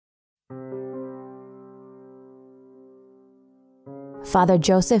Father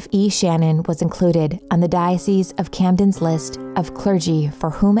Joseph E. Shannon was included on the Diocese of Camden's list of clergy for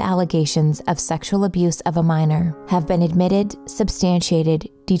whom allegations of sexual abuse of a minor have been admitted, substantiated,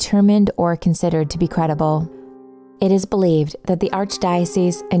 determined, or considered to be credible. It is believed that the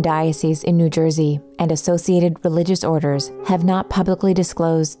Archdiocese and Diocese in New Jersey and associated religious orders have not publicly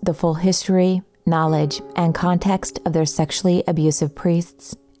disclosed the full history, knowledge, and context of their sexually abusive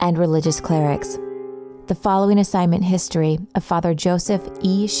priests and religious clerics. The following assignment history of Father Joseph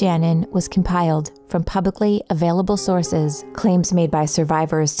E. Shannon was compiled from publicly available sources, claims made by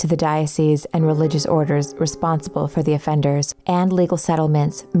survivors to the diocese and religious orders responsible for the offenders, and legal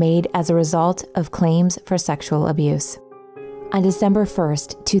settlements made as a result of claims for sexual abuse. On December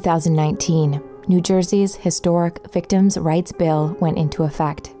 1st, 2019, New Jersey's Historic Victims' Rights Bill went into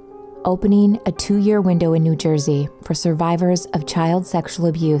effect, opening a 2-year window in New Jersey for survivors of child sexual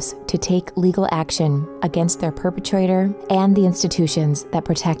abuse to take legal action against their perpetrator and the institutions that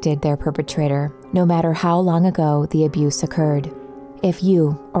protected their perpetrator, no matter how long ago the abuse occurred. If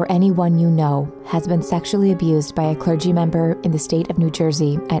you or anyone you know has been sexually abused by a clergy member in the state of New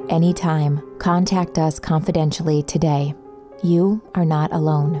Jersey at any time, contact us confidentially today. You are not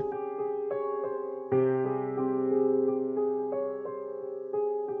alone.